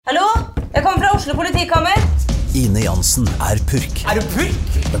Oslo politikammer. Ine Jansen purk. Du purk?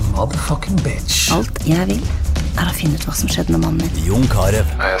 The motherfucking bitch. Alt jeg vil å finne ut hva som skjedde med mannen min. Jon Carew.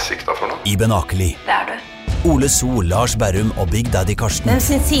 Jeg sikta for noe? Iben Akeli. Det du. Ole So, Lars Berrum og Big Daddy Karsten. Hvem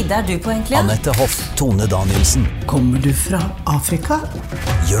sin side du på egentlig? Annette Hoff, Tone Danielsen. Kommer du fra Afrika?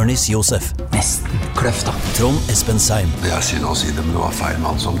 Jørnis Josef. Nesten kløfta. Trond Espen Seim. Det er synd å si det, men det var feil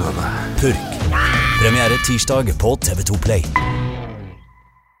mann som døde. Purk. Premiere tirsdag på TV2 Play.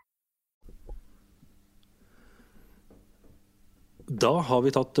 Da har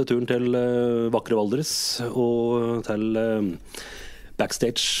vi tatt turen til vakre Valdres og til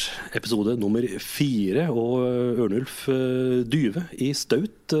Backstage episode nummer 4 og Ørnulf Dyve i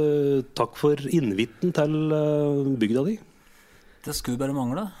Staut. Takk for invitten til bygda di. Det skulle bare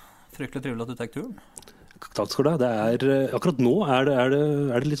mangle. Fryktelig trivelig at du tek turen. Takk skal du ha. Akkurat nå er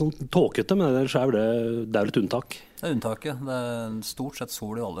det litt sånn tåkete, men ellers er det vel et unntak. Det er unntaket. Det er stort sett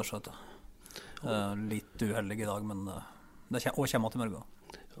sol i Valdres. Litt uheldig i dag, men det kommer til morgen.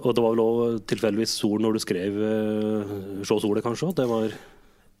 Og det var vel også tilfeldigvis sol når du skrev «Sjå solet», kanskje? Det var...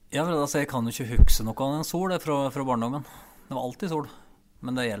 Ja, altså, jeg kan jo ikke huske noe av den sol fra barndommen. Det var alltid sol.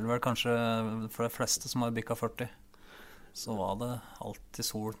 Men det gjelder vel kanskje for de fleste som har bikket 40. Så var det alltid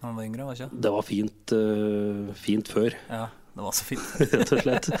sol når man var yngre, var ikke? Det var fint før. Ja, det var så fint. Rett og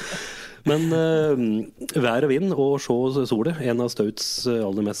slett. Men vær og vind og sjå solet, en av Stauts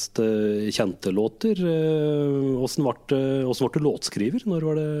aller mest kjente låter. Hvordan ble du låtskriver? Når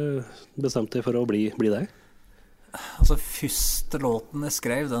var det bestemt deg for å bli deg? Altså, første låten jeg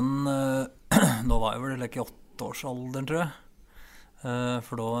skrev, den da var jeg vel ikke i 8-årsalderen, tror jeg.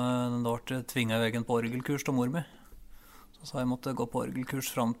 For da ble jeg tvinget i veggen på orgelkurs til mor mi. Så sa jeg måtte gå på orgelkurs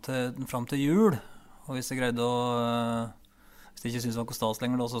frem til jul. Og hvis jeg greide hvis jeg ikke syntes det var noe stas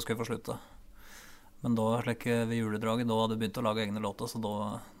lenger, da, så skulle jeg få slutte. Men da, slik ved juledraget, da hadde jeg begynt å lage egne låter, så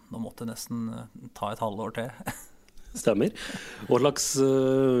da måtte jeg nesten ta et halvår til. Stemmer. Hva slags,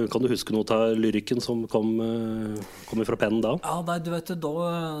 kan du huske noe av lyrikken som kom fra pennen da? Ja, nei, du vet, da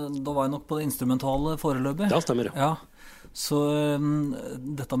var jeg nok på det instrumentale foreløpig. Ja, stemmer. Ja. Så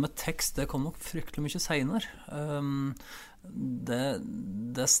dette med tekst, det kom nok fryktelig mye senere.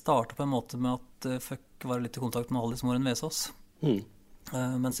 Det startet på en måte med at jeg fikk være litt i kontakt med Haldis Moren Vesaas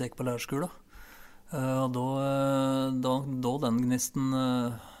mens jeg gikk på lærerskolen. Og da den gnisten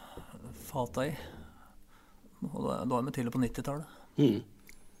fatet i. Og da var vi tidlig på 90-tallet.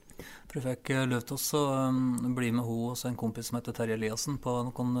 For jeg fikk løp til å bli med hun og en kompis som heter Terje Eliassen på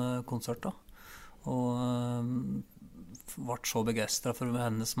noen konserter. Og ble så begeistret for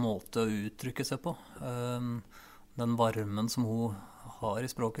hennes måte å uttrykke seg på. Den varmen som hun har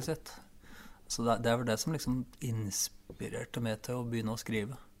i språket sitt. Så det er vel det som liksom inspirerte meg til å begynne å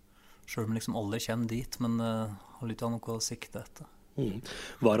skrive. Selv om liksom alle kommer dit, men har litt av noe å sikte etter.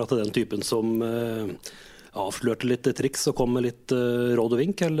 Var det den typen som avslørte litt triks og kom med litt råd og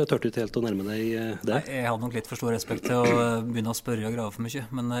vink, eller tørte ikke helt å nærme deg det? Nei, jeg hadde nok litt for stor respekt til å begynne å spørre og grave for mye,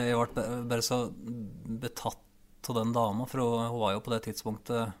 men jeg ble bare så betatt av den dama, for hun var jo på det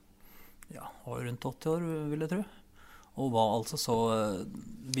tidspunktet, ja, var rundt 80 år, vil jeg tro. Og var altså så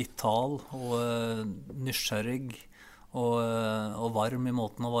vital og nysgjerrig og varm i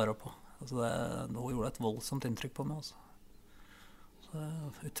måten å være på. Altså hun gjorde et voldsomt inntrykk på meg. Altså. Så det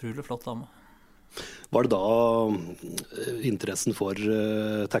er utrolig flott dame. Var det da interessen for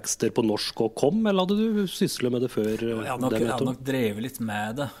tekster på norsk og kom, eller hadde du syslet med det før? Jeg hadde nok drevet litt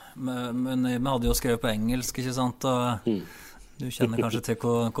med det, men vi hadde jo skrevet på engelsk, ikke sant? Og du kjenner kanskje til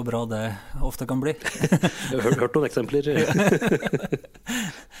hvor bra det ofte kan bli. Jeg har hørt noen eksempler.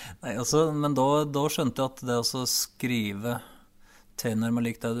 Nei, altså, men da skjønte jeg at det å skrive til når man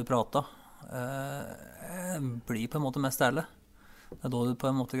liker det du prater, blir på en måte mest ærlig. Det er da du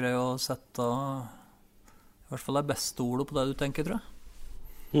på en måte greier å sette i hvert fall det beste ordet på det du tenker, tror jeg.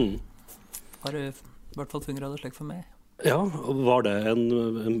 Har i hvert fall fungeret det slik for meg. Ja, var det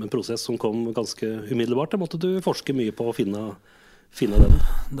en prosess som kom ganske umiddelbart? Måtte du forske mye på å finne den?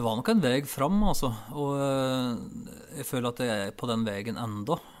 Det var nok en vei frem, altså. Og jeg føler at jeg er på den veien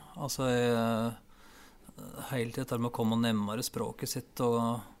enda. Altså, hele tiden med å komme nærmere språket sitt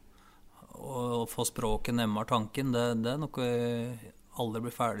og få språket nærmere tanken, det er noe jeg aldri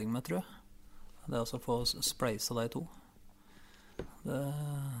blir ferdig med, tror jeg. Det er altså å få spleisa de to.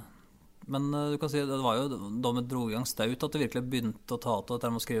 Men du kan si, det var jo da vi dro i gang Staut at det virkelig begynte å ta til dette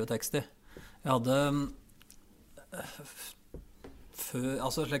med å skrive tekst i. Jeg hadde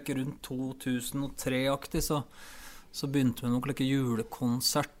altså slik rundt 2003-aktig så begynte vi noen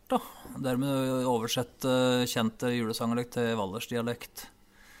julekonserter der vi oversette kjente julesanger til Valdresdialekt.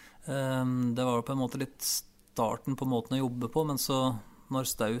 Det var på en måte litt starten på måten å jobbe på, men så når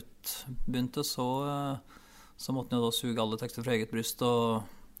Staut begynte, så måtte han jo da suge alle tekster fra eget bryst og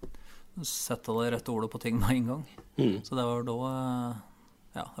sette det rette ordet på ting med en gang. Så det var da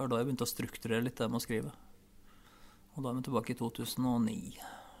jeg begynte å strukturere litt det med å skrive. Og da er vi tilbake i 2009.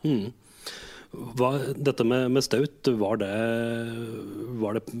 Dette med Staut, var det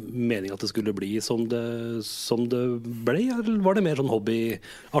meningen at det skulle bli som det ble, eller var det mer sånn hobby,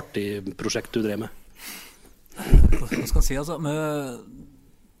 artig prosjekt du drev med? Hva skal jeg si, altså,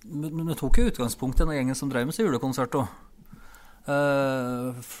 vi tok jo utgangspunkt i den gjengen som drev med seg julekonsert også.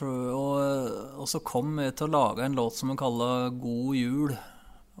 Og så kom vi til å lage en låt som vi kaller God Jul,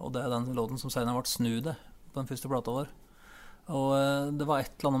 og det er den låten som senere ble Snude på den første plata vår. Og det var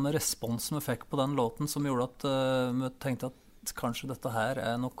et eller annet med responsen vi fikk på den låten som gjorde at vi tenkte at kanskje dette her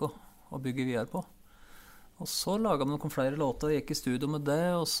er noe å bygge videre på. Og så laget vi noen flere låter og gikk i studio med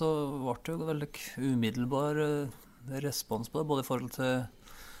det, og så ble det jo veldig umiddelbar respons på det, både i forhold til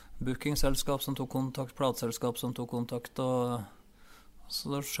bookingselskap som tok kontakt, plateselskap som tok kontakt, og så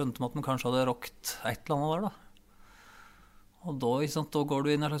da skjønte vi at man kanskje hadde rockt et eller annet der da. Og da, ikke sant, da går du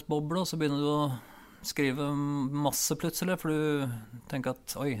inn i en slags boble, og så begynner du å skrive masse plutselig, for du tenker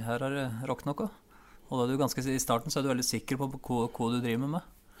at oi, her er det rock noe. Og da er du ganske, i starten så er du veldig sikker på hva du driver med.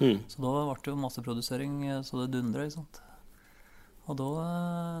 Så da ble det jo masse produsering, så det dundret, ikke sant. Og da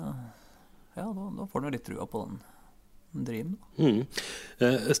får du litt trua på den driven.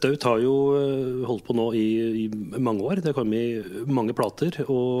 Staut har jo holdt på nå i mange år. Det har kommet mange plater,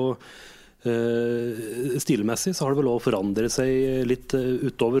 og stilmessig så har det vel også forandret seg litt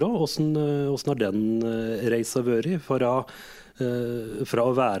utover også. Hvordan har den reisa vært fra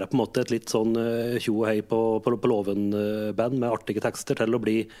å være på en måte et litt sånn tjo og hei på låven-band med artige tekster til å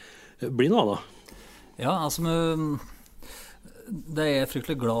bli noe annet? Ja, altså det jeg er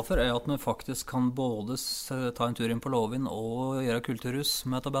fryktelig glad for er at vi faktisk kan både ta en tur inn på Låven og gjøre kulturhus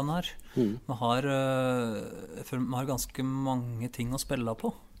med dette bandet her. Vi har ganske mange ting å spille på.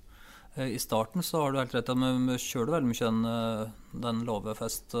 I starten så har du helt rett at vi kjører veldig mye den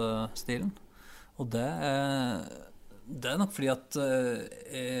låvefest-stilen. Og det er nok fordi at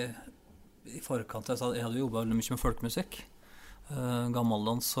i forkant jeg hadde jobbet veldig mye med folkemusikk,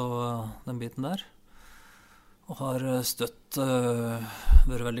 gammeldans og den biten der, og har vært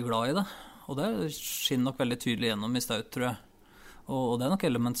veldig glad i det. Og det skinner nok veldig tydelig gjennom i Staut, tror jeg. Og det er nok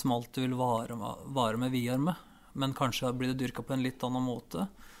element som alltid vil vare med videre med, men kanskje blir det dyrket på en litt annen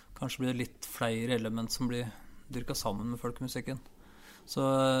måte. Kanskje blir det litt flere element som blir dyrket sammen med folkemusikken. Så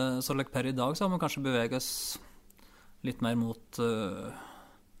per i dag så har man kanskje beveget oss litt mer mot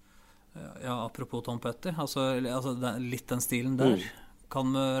apropos Tom Petty, altså litt den stilen der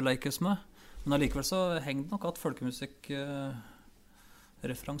kan vi lekes med, men allikevel så henger det nok at folkemusikk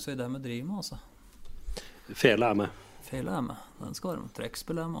referanse i det vi driver med, altså. Fele er med. Fele er med, den skal være med.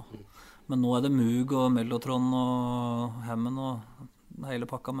 Trekkspill er med. Men nå er det Moog og Mellotron og Hammond og hele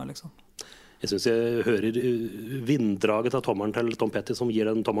pakka med, liksom. Jeg synes jeg hører vinddraget av tommeren til Tom Petty som gir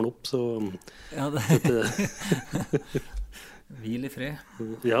den tommeren opp, så ja, hvil i fred.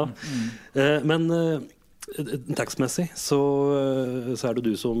 Ja, men tekstmessig så er det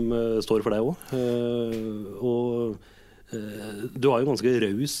du som står for deg også, og du har jo ganske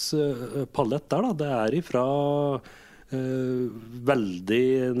raus palett der da. Det er ifra veldig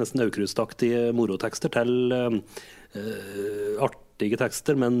nesten aukrustaktige morotekster til artige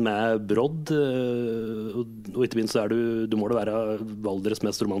tekster, men med brodd, og ikke minst så er du må det være Valdres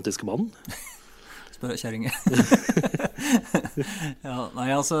mest romantiske mann. Spør jeg kjæringe. Ja, nei,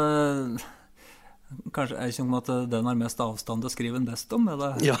 altså kanskje jeg ikke om at den har mest avstand til å skrive en best om,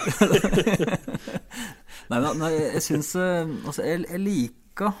 eller? Ja. nei, jeg synes altså, jeg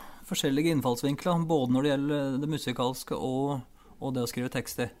liker forskjellige innfallsvinkler, både når det gjelder det musikalske og det å skrive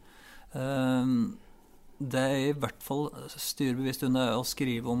tekster. Det er i hvert fall styrbevisst under å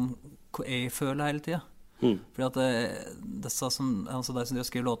skrive om hva jeg føler hele tiden. Fordi at de som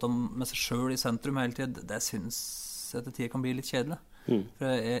skriver låter med seg selv i sentrum hele tiden, det synes jeg til tider kan bli litt kjedelig. For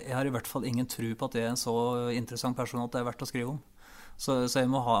jeg har i hvert fall ingen tro på at jeg er en så interessant person at det er verdt å skrive om. Så jeg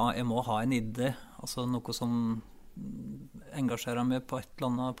må ha en idé, altså noe som engasjerer meg på et eller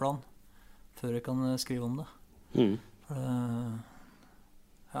annet plan, før jeg kan skrive om det.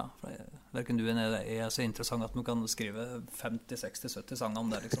 For hverken du eller jeg er så interessant at man kan skrive 50, 60, 70 sanger om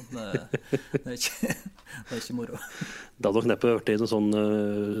det, liksom. Det er ikke moro. Det hadde nok neppe vært en sånn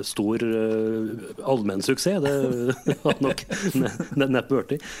stor allmennsuksess, det hadde nok neppe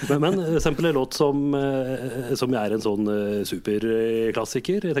vært i. Men eksempel en låt som er en sånn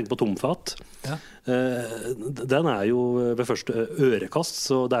superklassiker, jeg tenker på Tomfat. Ja. Den jo ved første ørekast,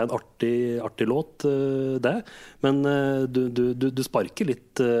 så det en artig låt, det. Men du sparker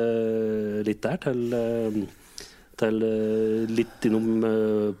litt der til litt innom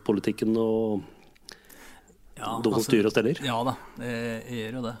politikken og de som styrer og steller. Ja da, jeg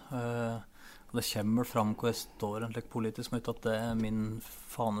gjør jo det. Og det kommer fram hvor jeg står en slik politisk møte at det min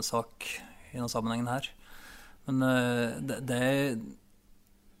fanesak i denne sammenhengen her. Men det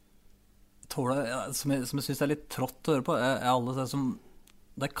som jeg synes litt trått å høre på, alle det som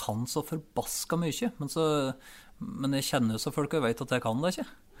de kan så forbaska mye, men jeg kjenner jo så folk og jeg vet at jeg kan det ikke.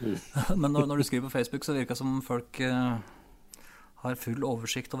 Men når du skriver på Facebook så virker det som folk har full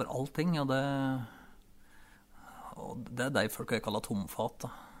oversikt over allting, og det de folk jeg kaller tomfat da.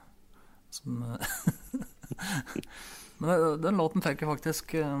 Men den låten fikk jeg faktisk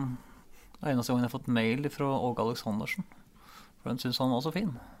eneste gangen jeg har fått mail fra Åge Aleksandersen, for den synes han var så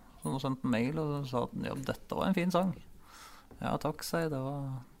fin. Så han sendte en mail og sa at ja, dette var en fin sang. Ja, takk, sier jeg.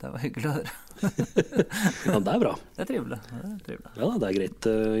 Det var hyggelig å høre. Ja, det bra. Det trivelig. Ja, det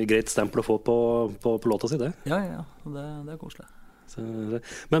greit stempel å få på låta si, det. Ja, det koselig. Så,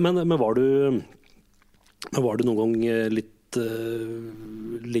 men var du noen gang litt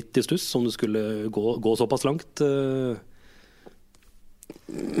i stuss om du skulle gå såpass langt?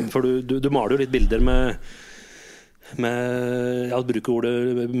 For du maler jo litt bilder med bruker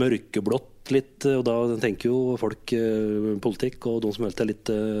ordet mørkeblått litt, og da tenker jo folk politikk, og de som helst litt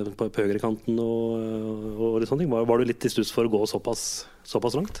på høyrekanten og litt sånne ting. Var du litt i stuss for å gå såpass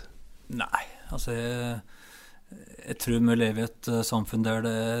langt? Nei, altså jeg tror vi lever i et samfunn der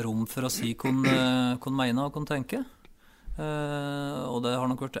det rom for å si hva man mener og hva man tenker. Og det har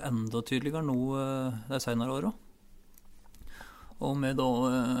nok vært enda tydeligere nå de senere årene. Og med da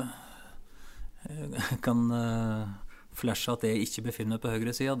kan flashe at jeg ikke befinner meg på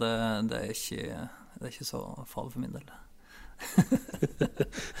høyre siden, det er ikke så farlig for min del.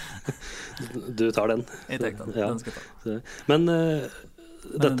 Du tar den? Jeg tenker den, den skal jeg ta. Men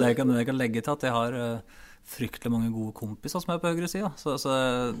jeg kan legge til at jeg har fryktelig mange gode kompiser som på høyre siden, så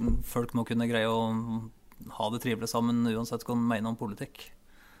folk må kunne greie å ha det trivelig sammen uansett hva man mener om politikk.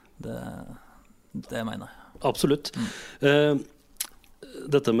 Det mener jeg. Absolutt.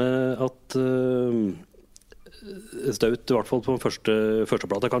 Dette med at Staut, i hvert fall på første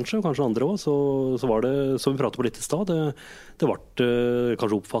plata kanskje, og kanskje andre også, så var det, som vi pratet på litt i sted, det ble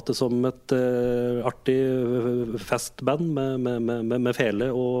kanskje oppfattet som et artig festband med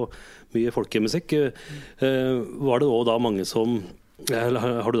fele og mye folkemusikk. Var det også da mange som,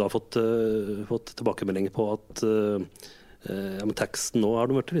 har du da fått tilbakemeldinger på at men teksten nå har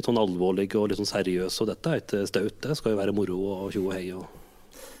den vært litt sånn alvorlig og litt sånn seriøs, og dette ikke Staut, det skal jo være moro og tjo og hei og...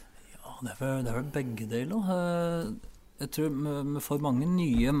 Det er vel begge deler. Jeg tror vi får mange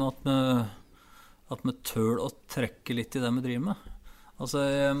nye med at vi tør å trekke litt i det vi driver med. Altså,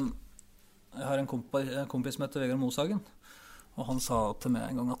 jeg har en kompis som heter Vegard Moshagen, og han sa til meg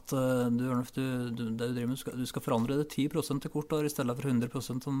en gang at Ørnulf, det du driver med, du skal forandre det 10% til kort år i stedet for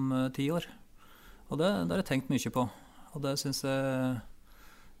 100% om 10 år. Og det har jeg tenkt mye på. Og det synes jeg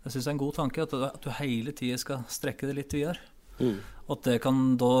er en god tanke, at du hele tiden skal strekke det litt videre. Og at det kan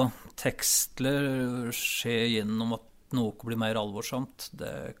da tekstlig skje gjennom at noe blir mer alvorsamt,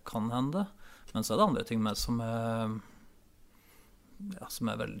 det kan hende. Men så det andre ting med som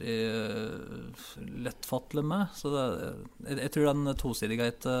er veldig lettfattelig med. Så jeg tror den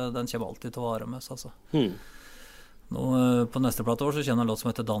tosidighet, den kommer alltid til å vare med. Altså. Nå, på neste plate år så kjenner jeg en låt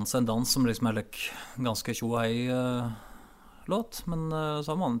som heter Dans en dans, som liksom er ganske tjohei låt, men så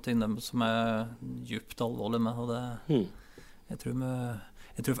har man andre ting som er djupt alvorlig med, og det...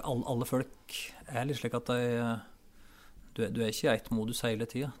 Jeg tror alle folk litt slik at du er ikke i et modus hele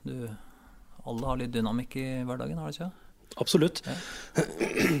tiden. Alle har litt dynamikk i hverdagen, har det ikke? Absolutt. Ja.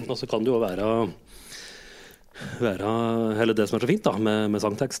 Og så kan det jo være hele det som er så fint da, med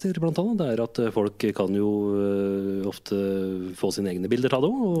sangtekster blant annet, det at folk kan jo ofte få sine egne bilder av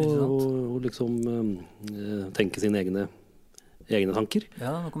det, og liksom tenke sine egne tanker.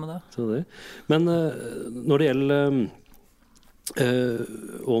 Ja, noe med det. Så det. Men når det gjelder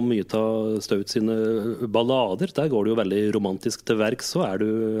og mye av Staut sine ballader, der går det jo veldig romantisk til verk, så er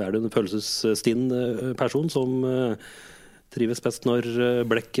du en følelsesstinn person som trives best når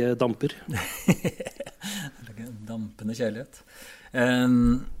blekket damper. Dampende kjærlighet.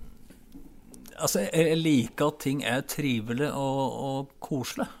 Altså, jeg liker at ting er trivelig og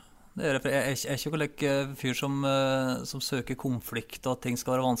koselig. Jeg er ikke noen fyr som søker konflikt og at ting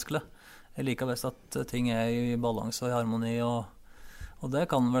skal være vanskelig. Jeg liker best at ting er i balanse og i harmoni, og det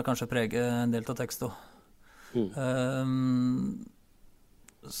kan vel kanskje prege en del av teksten.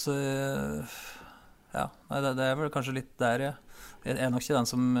 Så ja, nei, det vel kanskje litt der jeg nok ikke den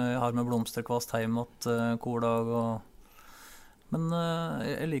som har med blomsterkvast hjem mot kordag men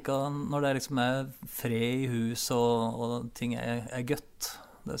jeg liker når det liksom fred i hus og ting gøtt.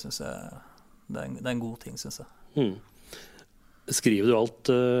 Det synes jeg det en god ting, synes jeg. Skriver du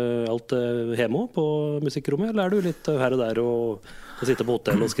alt hjemme på musikkrommet, eller du litt her og der og sitter på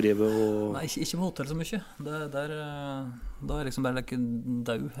hotell og skriver? Nei, ikke på hotell så mye. Da jeg liksom bare ikke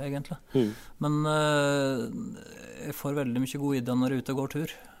død, egentlig. Men jeg får veldig mye gode ideer når jeg er ute og går tur.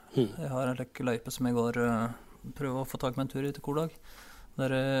 Jeg har en løype som jeg går prøver å få tak med en tur til Kordag.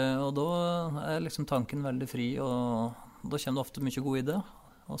 Og da liksom tanken veldig fri, og da kommer det ofte mye gode ideer.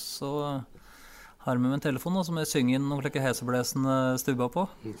 Og så har jeg med en telefon som jeg synger inn noen heseblesende stubber på.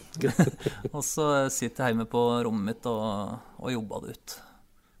 Og så sitter jeg hjemme på rommet mitt og jobber det ut.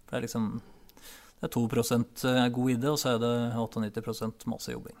 For det liksom, det 2% god idé, og så det 98% masse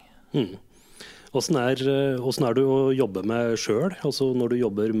jobbing. Hvordan du å jobbe med selv? Altså når du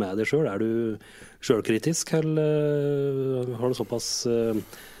jobber med deg selv, du selvkritisk, eller har du såpass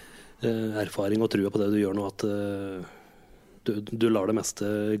erfaring og trua på det du gjør nå, at du lar det meste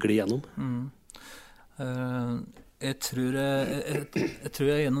gli gjennom? Jeg tror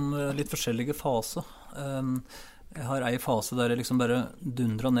jeg gjennom litt forskjellige faser. Jeg har en fase der jeg liksom bare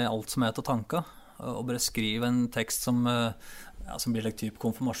dundrer ned alt som til tanker, og bare skriver en tekst som blir litt typ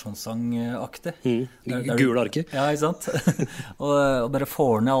konfirmasjonssang-aktig. Gule arket. Ja, ikke sant? og bare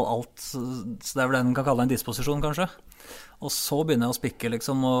får ned alt, så det vel det man kan kalle en disposisjon, kanskje. Og så begynner jeg å spikke,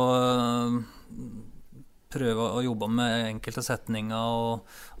 liksom, og prøve å jobbe med enkelte setninger,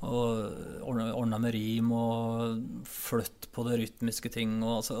 og ordne med rim, og flytte på det rytmiske ting,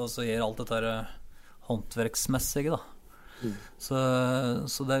 og så gjør alt dette håndverksmessige, da. Så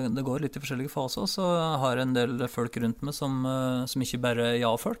det går litt i forskjellige faser. Så har jeg en del folk rundt meg som ikke bare er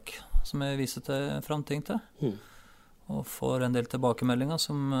ja-folk, som jeg viser til framting til, og får en del tilbakemeldinger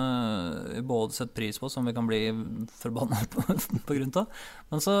som jeg både setter pris på, som vi kan bli forbannet på grunn av.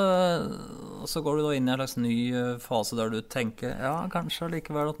 Men så går du da inn i en slags ny fase der du tenker, ja, kanskje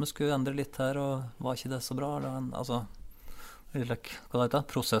likevel at vi skulle endre litt her, og var ikke det så bra, eller, altså hva det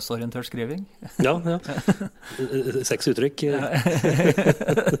prosessorientert skriving. Ja. 6 uttrykk.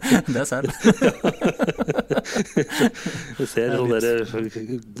 Det selv. Jeg ser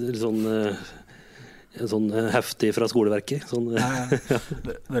sånn heftig fra skoleverket.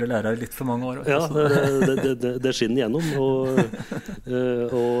 Bare lærer litt for mange år. Ja, det skinner gjennom.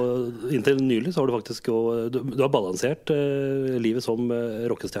 Og inntil nylig så har du faktisk du har balansert livet som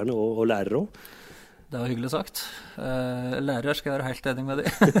rockestjerne og lærer også. Det var hyggelig sagt. Lærer skal jeg være helt enig med deg.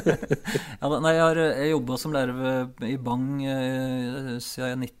 Jeg jobbet som lærer i Bang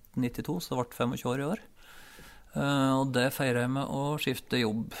siden 1992, så det ble 25 år i år. Og det feirer jeg med å skifte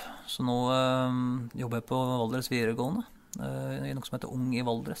jobb. Så nå jobber jeg på Valdres videregående, i noe som heter Ung i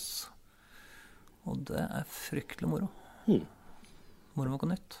Valdres. Og det fryktelig moro. Moro med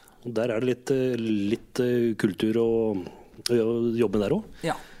noe nytt. Og der det litt kultur å jobbe med der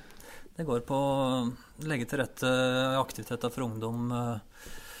også? Ja. Det går på å legge til rette aktiviteter for ungdom.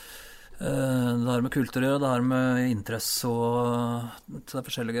 Det har med kultur å gjøre, det har med interesse og det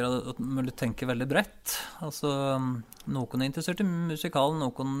forskjellige. Men du tenker veldig bredt. Altså, noen interessert i musikal,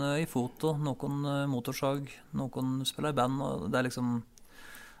 noen i foto, noen motorsag, noen spiller i band. Og det liksom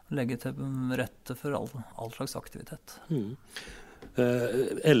legge til rette for all slags aktivitet.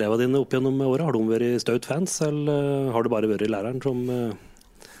 Elevene dine opp gjennom året, har de vært staut fans, eller har det bare vært læreren som...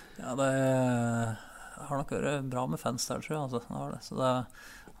 Ja, det har nok vært bra med fans der, tror jeg. Altså. Det har det. Så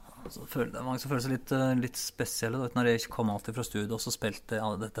det er mange som føler seg litt spesielle. Da. Når jeg kom alltid fra studiet, og så spilte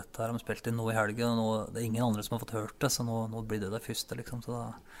dette her har de spilt inn nå i helgen, og det ingen andre som har fått hørt det, så nå blir det første, liksom. Så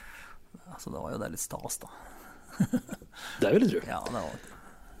det var jo det litt stas, da. Det vil jeg tro. Ja, det var det.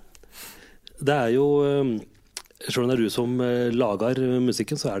 Det jo... Selv om det du som lager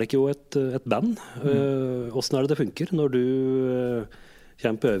musikken, så det ikke jo et band. Hvordan det funker når du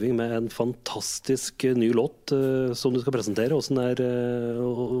kommer på øving med en fantastisk ny låt som du skal presentere?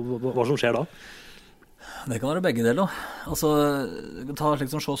 Hva som skjer da? Det kan være begge deler. Altså, ta slik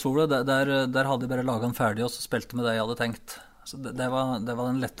som Sjå Solo, der hadde jeg bare laget den ferdig, og så spilte med det jeg hadde tenkt. Så det var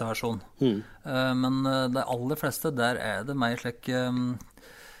den lette versjonen. Men de aller fleste, der det mer slik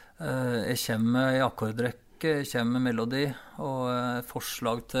jeg kommer i akkordrekke, jeg kommer med melodi og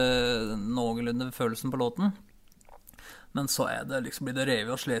forslag til noenlunde følelsen på låten. Men så det liksom, blir det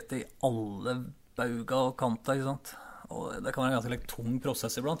revet og slet i alle bauger og kanter, ikke sant? Og det kan være en ganske tung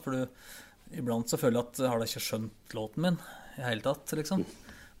prosess iblant, for iblant så føler jeg at jeg har ikke skjønt låten min i hele tatt, liksom.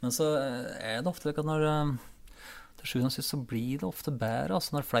 Men så det ofte at når til sjuende og sist så blir det ofte bedre,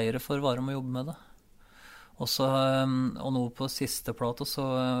 altså når flere får være med å jobbe med det. Også, og nå på siste plate så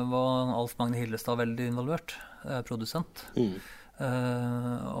var Alf Magne Hillestad veldig involvert, produsent.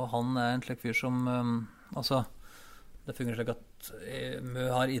 Og han en slik fyr som, altså, det fungerer slik at vi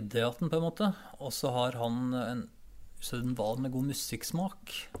har ideaten på en måte, og så har han en usedvanlig med god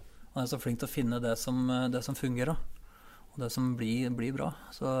musikksmak. Han så flink til å finne det som fungerer, og det som blir bra.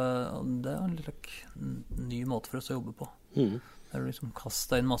 Så det en litt ny måte for oss å jobbe på. Det liksom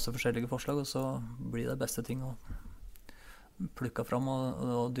kastet inn masse forskjellige forslag, og så blir det beste ting å plukke fram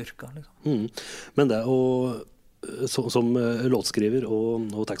og dyrke. Liksom. Men det å, som låtskriver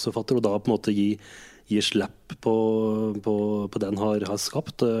og tekstforfatter, og da på en måte gi slapp på den har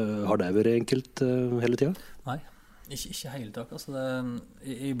skapt, har det vært enkelt hele tiden? Nei, ikke hele tatt. Altså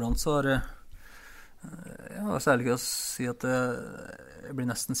iblant så har jeg var særlig å si at jeg blir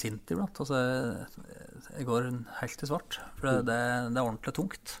nesten sint iblant. Altså, jeg går helt i svart, for det er ordentlig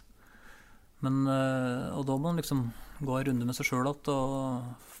tungt. Men, og da må man liksom gå en runde med seg selv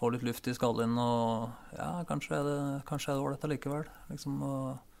og få litt luft i skallen, og ja, kanskje er det ålreit allikevel. Liksom,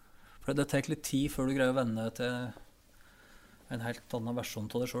 for det tar litt tid før du greier å vende til en helt annen versjon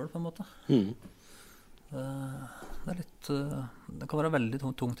av deg selv, på en måte. Det er litt, det kan være veldig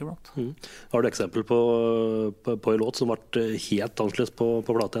tungt iblant. Har du eksempel på en låt som ble helt annerledes på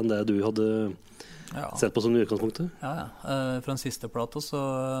plata enn det du hadde sett på som utgangspunktet? Ja. Fra den siste plata, så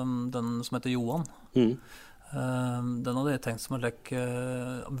den som heter Johan, den hadde jeg tenkt som en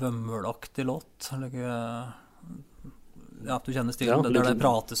vømmelaktig låt. Ja, du kjenner stilen, der det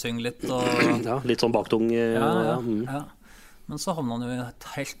pratesynger litt. Og, litt sånn baktung. Ja. Men så havner han jo i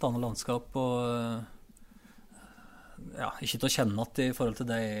et helt annet landskap, og ikke til å kjenne at i forhold til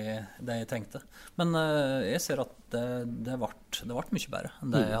det jeg tenkte. Men jeg ser at det ble mye bedre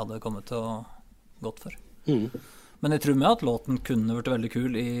enn det jeg hadde kommet til å gått for. Men jeg tror med at låten kunne vært veldig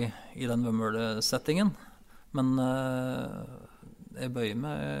kul i den Vømmøl-settingen. Men jeg bøyer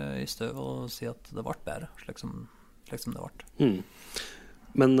meg i støv og sier at det ble bedre, slik som det ble.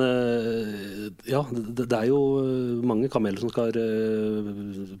 Men det er jo mange kameler som skal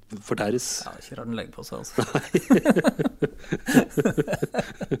fortæres. Ja, ikke rart den legger på seg, altså.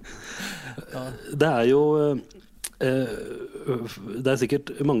 Det er jo det er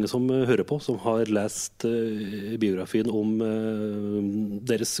sikkert mange som hører på, som har lest biografien om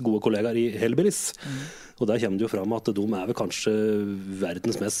deres gode kollegaer i Hellbillies. Og der kommer det jo fram at de vel kanskje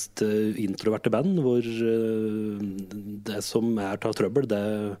verdens mest introverte band, hvor det som til trøbbel, det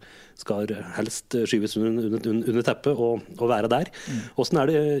skal helst skyves under teppet og være der. Hvordan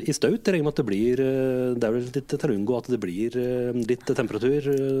det i Staut? Jeg regner med at det vel litt til å unngå at det blir litt temperatur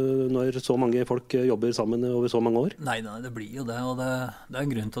når så mange folk jobber sammen over så mange år? Nei, det blir jo det, og det er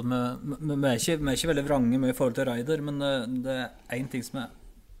en grunn til at vi er ikke veldig vrange med i forhold til Raider, men det er en ting som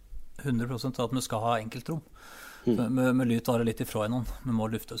 100% at vi skal ha enkeltrom. Vi lytter litt ifra innom. Vi må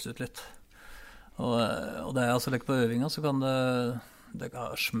lufte oss ut litt. Og det altså like på øvinga, så kan det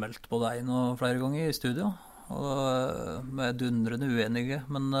ha smelt både en og flere ganger i studio. Og vi dundrende uenige,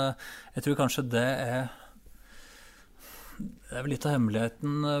 men jeg tror kanskje det er vel litt av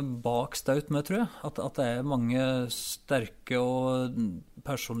hemmeligheten bak Staut med, tror jeg. At det er mange sterke og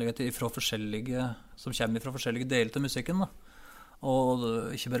personligheter som kommer fra forskjellige deler til musikken, da.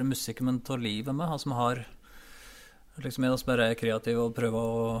 Og ikke bare musikk, men til livet med, som har liksom en som bare er kreativ og prøver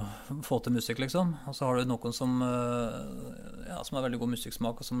å få til musikk, liksom. Og så har du noen som har veldig god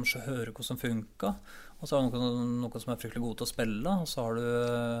musikksmak, og som hører hva som funker. Og så har du noen som er fryktelig gode til å spille, og så har du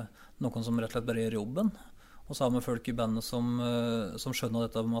noen som rett og slett bare gjør jobben. Og så har vi folk i bandet som skjønner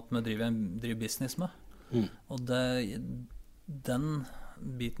dette med at vi driver business med. Og den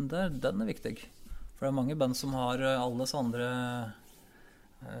biten der, den er viktig. For det er mange band som har alles andre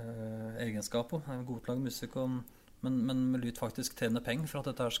egenskaper, god til å lage musikk, men vi lytter faktisk tjene penger for at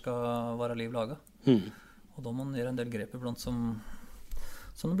dette her skal være liv laget. Og da må man gjøre en del grep iblant som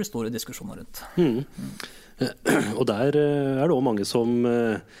det blir store diskusjoner rundt. Og der det også mange som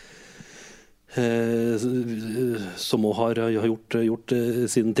også har gjort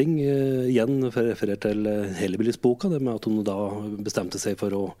sine ting. Igjen referert til Hellbillies-boka, det med at hun da bestemte seg for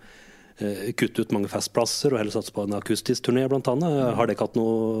å kutte ut mange festplasser og heller satse på en akustisk turné blant annet. Har dere hatt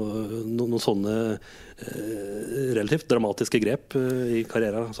noen sånne relativt dramatiske grep i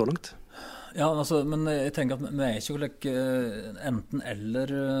karrieren så langt? Ja, altså, men jeg tenker at vi ikke enten eller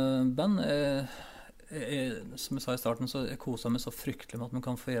band. Som jeg sa i starten, så jeg koser meg så fryktelig med at man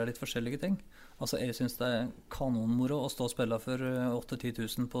kan få gjøre litt forskjellige ting. Altså, jeg synes det er kanonmoro å stå og spille for 8-10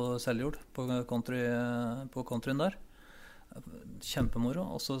 000 på Seljord, på countryen der. kjempemoro,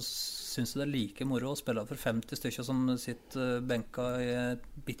 og så synes jeg det like moro å spille for 50 stykker som sitter benka i et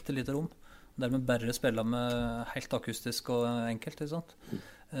bittelite rom, dermed bare spille med helt akustisk og enkelt, ikke sant?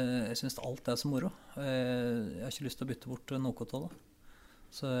 Jeg synes alt så moro. Jeg har ikke lyst til å bytte bort noe av det.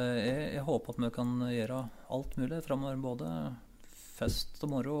 Så jeg håper at vi kan gjøre alt mulig fremover, både fest og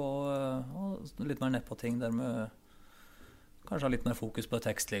moro og litt mer nedpå ting der vi kanskje har litt mer fokus på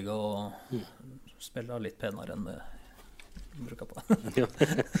tekstlige og spille litt penere enn vi bruker på. Ja.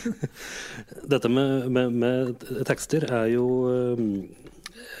 Dette med tekster jo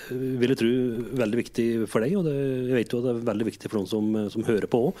vil jeg tro veldig viktig for deg, og jeg vet jo at det veldig viktig for noen som hører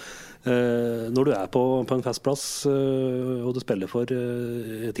på også. Når du på en festplass og du spiller for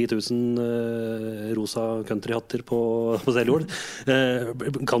 10 000 rosa countryhatter på Seljord,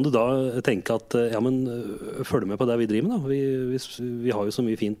 kan du da tenke at ja, men følg med på det vi driver med da? Vi har jo så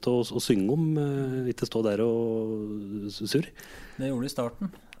mye fint å synge om, ikke stå der og surr. Det gjorde det i starten,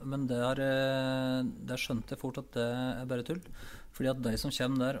 men det skjønte jeg fort at det bare tull. Fordi at de som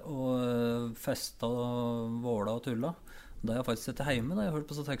kommer der og fester og våler og tuller, de har faktisk sett hjemme, de har hørt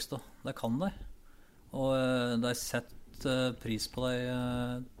på så tekster. De kan de. Og de har sett pris på de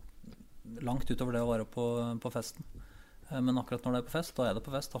langt utover det å være på festen. Men akkurat når de på fest, da det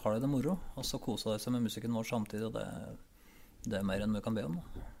på fest, da har de det moro. Og så koser de seg med musikken vår samtidig, og det mer enn vi kan be om.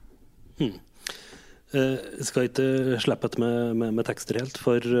 Jeg skal ikke slippe et med tekster helt,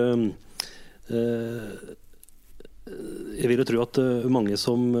 for jeg vil jo tro at mange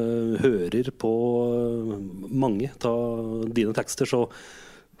som hører på mange av dine tekster, så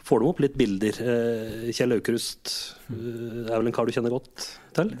får de opp litt bilder. Kjell Aukrust vel en kar du kjenner godt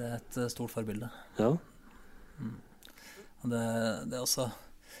til? Det et stort forbilde. Ja. Det også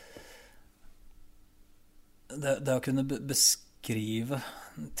det å kunne beskrive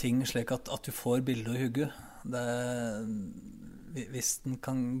ting slik at du får bilder i hugget, hvis den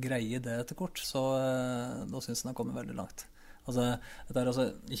kan greie det etter kort, så da synes den har kommet veldig langt. Altså, det altså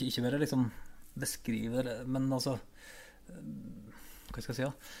ikke bare liksom beskrive det, men altså hva skal jeg si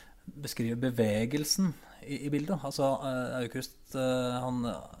da? Beskrive bevegelsen i bildet. Altså, Aukrust han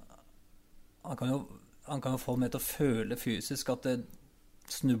kan jo få meg til å føle fysisk at det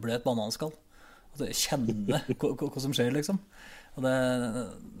snubler et bananskall. Altså, jeg kjenner hva som skjer, liksom. Og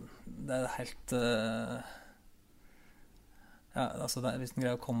det helt ja, altså hvis den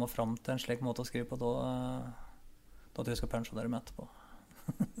greier å komme frem til en slik måte å skrive på, da tror jeg skal pensjonere meg etterpå.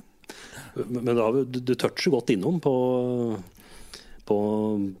 Men da du toucher godt innom på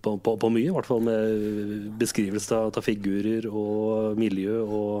mye, i hvert fall med beskrivelse av figurer og miljø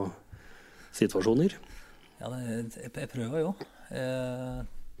og situasjoner. Ja, jeg prøver jo.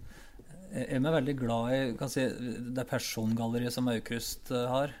 Jeg er veldig glad i, kan si, det persongalleriet som Aukrust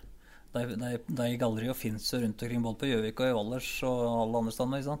har. De gallerier finnes jo rundt omkring både på Juvkam og i Valdres og alle andre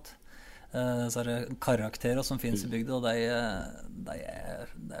steder, ikke sant? Så det karakterer som finnes i bygda, og de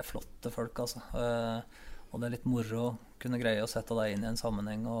er flotte folk, altså. Og det litt moro å kunne greie å sette deg inn i en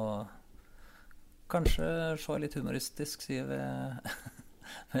sammenheng og kanskje se litt humoristisk side ved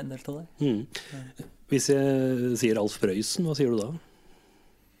en del av det. Hvis jeg sier Alf Prøysen, hva sier du da?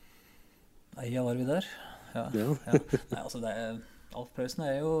 Nei, ja, var vi der? Ja. Nei, altså Alf Prøysen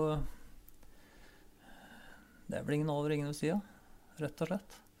jo det vel ingen over, ingen ved siden, rett og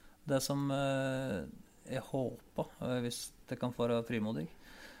slett. Det som jeg håper, hvis det kan være frimodig,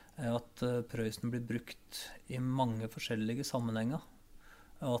 at Prøysen blir brukt i mange forskjellige sammenhenger.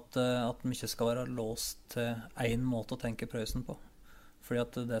 At de ikke skal være låst til en måte å tenke Prøysen på. Fordi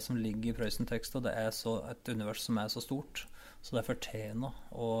at det som ligger i Prøysen-tekster, det så et univers som så stort, så det fortjener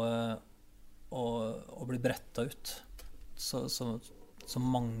å bli brettet ut. Så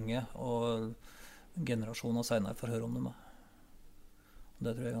mange og generasjoner senere får høre om det med.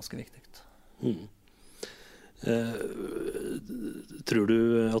 Det tror jeg ganske viktig. Tror du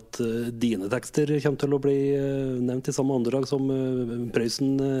at dine tekster kommer til å bli nevnt i samme åndedrag som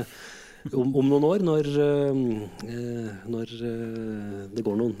Prøysen om noen år, når det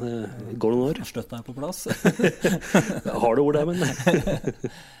går noen år? Støtta på plass. Har du ord der, men?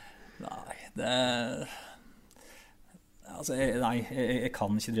 Nei, altså, jeg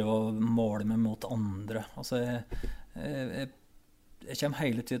kan ikke drive og måle meg mot andre. Altså, jeg kommer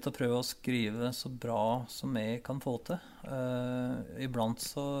hele tiden til å prøve å skrive så bra som jeg kan få til. Iblant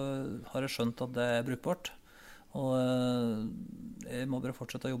så har jeg skjønt at det brukbart. Og jeg må bare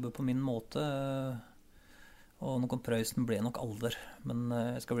fortsette å jobbe på min måte. Og noen Prøysen ble nok alder, men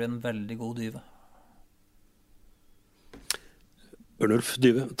jeg skal bli en veldig god Dyve. Ørnulf,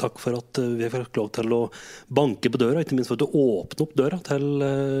 Dyve, takk for at vi har fått lov til å banke på døra, ikke minst for at du åpner opp døra til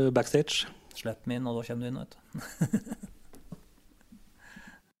Backstage. Slipp meg inn, og da kommer du inn, vet du.